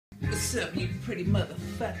What's up, you pretty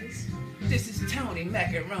motherfuckers? This is Tony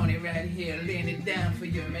Macaroni right here, laying it down for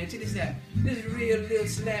you, man. Check this out. This is a real little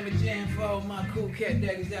slammer jam for all my cool cat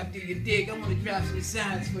daddies out there, you dig? I'm gonna drop some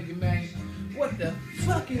signs for you, man. What the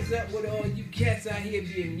fuck is up with all you cats out here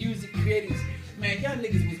being music critics? Man, y'all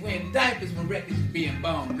niggas was wearing diapers when records was being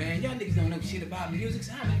bombed, man. Y'all niggas don't know shit about music,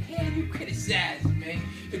 so how the hell you criticize it, man?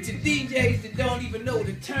 But to DJs that don't even know what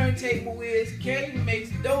a turntable is, K-mates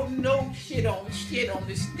don't know shit on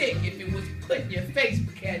the stick if it was put in your face,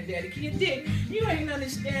 cat daddy. Can you dig? You ain't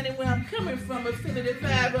understanding where I'm coming from or feeling the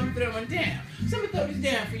vibe I'm throwing down. So I'm gonna throw this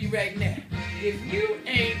down for you right now. If you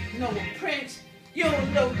ain't know Prince, you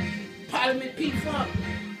don't know Parliament P-Funk,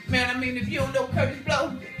 man, I mean, if you don't know Curtis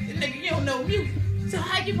Blow, nigga, you don't know music. So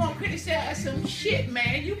how you gonna criticize some shit,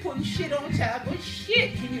 man? You putting shit on top of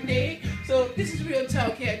shit, can you dig? So this is real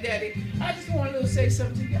talk, cat daddy. I just want to say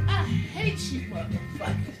something to you. I hate you,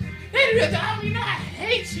 motherfuckers. That's real talk. I mean, I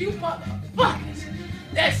hate you, motherfuckers.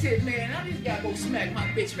 That's it, man. I just gotta go smack my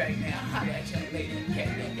bitch right now. I'll holler at y'all later, cat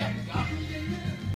daddy.